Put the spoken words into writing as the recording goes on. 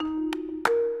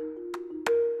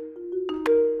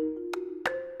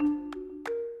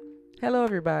Hello,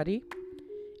 everybody.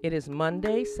 It is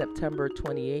Monday, September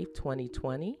 28th,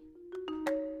 2020.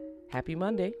 Happy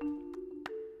Monday.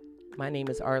 My name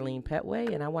is Arlene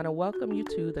Petway, and I want to welcome you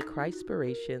to the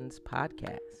Christspirations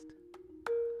podcast.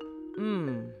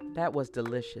 That was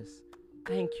delicious.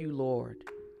 Thank you, Lord.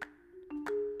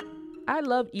 I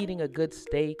love eating a good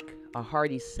steak, a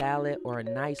hearty salad, or a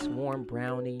nice warm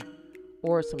brownie,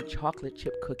 or some chocolate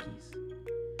chip cookies.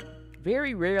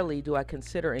 Very rarely do I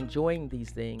consider enjoying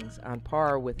these things on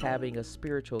par with having a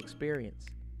spiritual experience.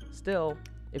 Still,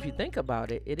 if you think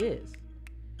about it, it is.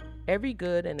 Every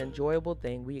good and enjoyable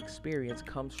thing we experience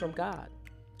comes from God.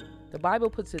 The Bible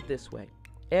puts it this way: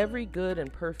 every good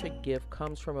and perfect gift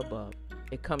comes from above.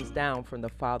 It comes down from the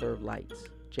Father of lights.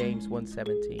 James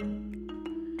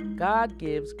 1:17. God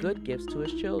gives good gifts to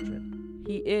his children.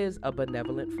 He is a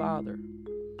benevolent Father.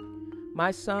 My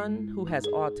son, who has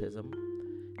autism,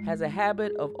 has a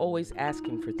habit of always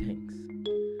asking for things.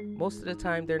 Most of the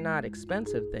time they're not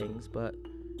expensive things, but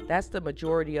that's the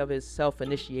majority of his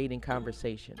self-initiating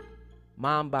conversation.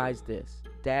 Mom buys this,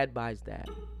 dad buys that.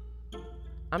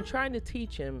 I'm trying to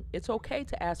teach him it's okay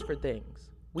to ask for things.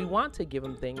 We want to give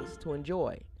him things to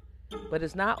enjoy, but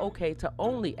it's not okay to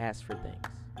only ask for things.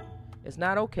 It's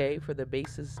not okay for the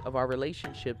basis of our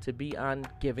relationship to be on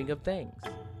giving of things.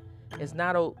 It's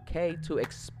not okay to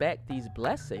expect these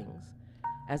blessings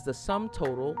as the sum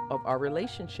total of our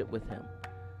relationship with him.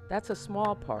 That's a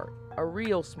small part, a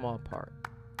real small part.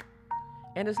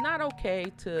 And it's not okay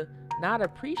to not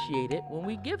appreciate it when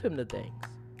we give him the things.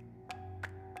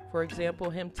 For example,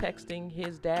 him texting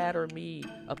his dad or me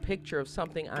a picture of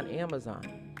something on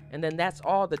Amazon, and then that's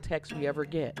all the text we ever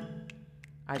get.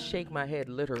 I shake my head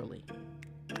literally.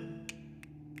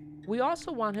 We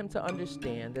also want him to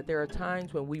understand that there are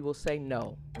times when we will say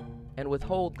no and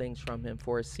withhold things from him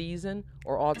for a season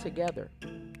or altogether.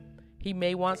 He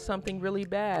may want something really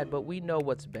bad, but we know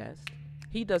what's best.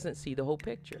 He doesn't see the whole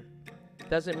picture.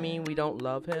 Doesn't mean we don't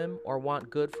love him or want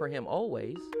good for him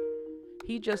always.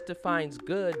 He just defines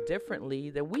good differently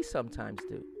than we sometimes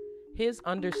do. His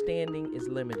understanding is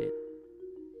limited.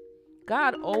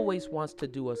 God always wants to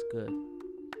do us good.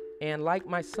 And like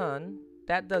my son,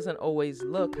 that doesn't always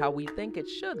look how we think it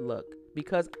should look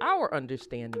because our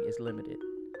understanding is limited.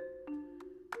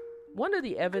 One of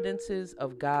the evidences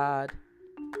of God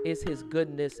is his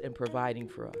goodness in providing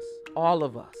for us, all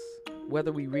of us,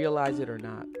 whether we realize it or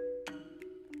not.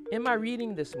 In my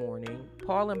reading this morning,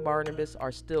 Paul and Barnabas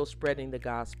are still spreading the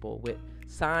gospel with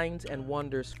signs and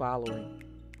wonders following.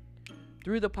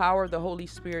 Through the power of the Holy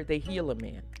Spirit, they heal a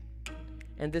man.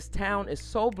 And this town is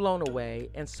so blown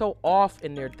away and so off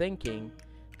in their thinking,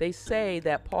 they say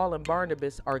that Paul and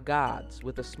Barnabas are gods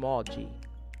with a small g.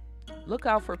 Look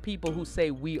out for people who say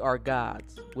we are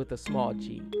gods with a small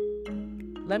g.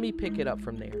 Let me pick it up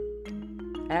from there.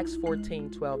 Acts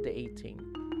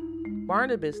 14:12-18.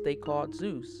 Barnabas they called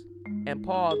Zeus, and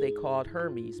Paul they called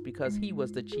Hermes because he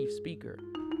was the chief speaker.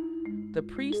 The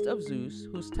priest of Zeus,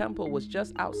 whose temple was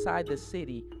just outside the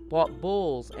city, brought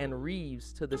bulls and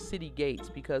reeves to the city gates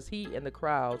because he and the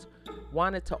crowds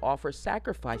wanted to offer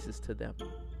sacrifices to them.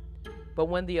 But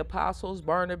when the apostles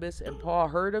Barnabas and Paul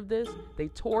heard of this, they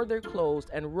tore their clothes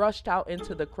and rushed out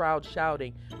into the crowd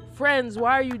shouting, "Friends,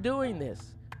 why are you doing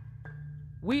this?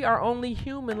 We are only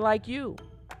human like you.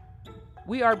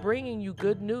 We are bringing you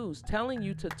good news, telling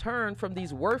you to turn from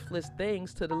these worthless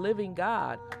things to the living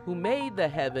God who made the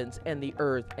heavens and the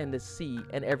earth and the sea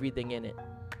and everything in it.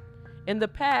 In the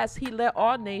past, he let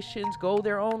all nations go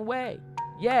their own way,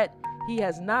 yet he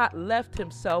has not left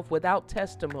himself without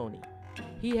testimony.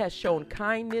 He has shown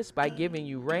kindness by giving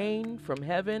you rain from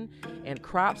heaven and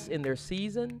crops in their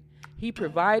season. He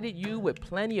provided you with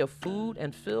plenty of food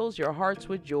and fills your hearts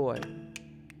with joy."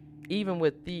 Even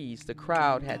with these, the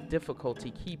crowd had difficulty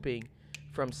keeping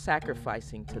from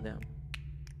sacrificing to them.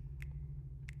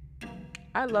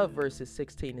 I love verses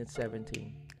 16 and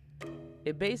 17.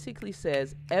 It basically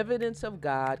says evidence of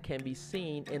God can be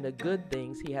seen in the good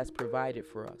things he has provided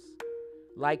for us,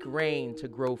 like rain to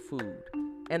grow food,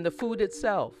 and the food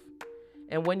itself.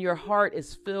 And when your heart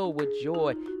is filled with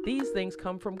joy, these things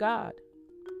come from God.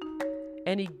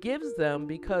 And he gives them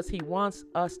because he wants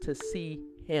us to see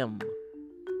him.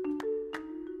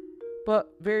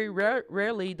 But very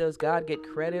rarely does God get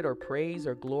credit or praise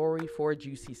or glory for a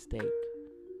juicy steak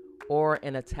or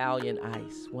an Italian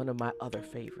ice, one of my other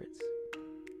favorites.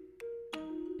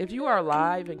 If you are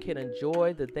alive and can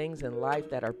enjoy the things in life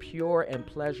that are pure and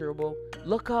pleasurable,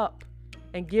 look up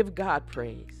and give God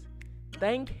praise.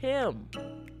 Thank him.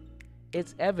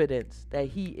 It's evidence that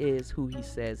he is who he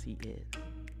says he is.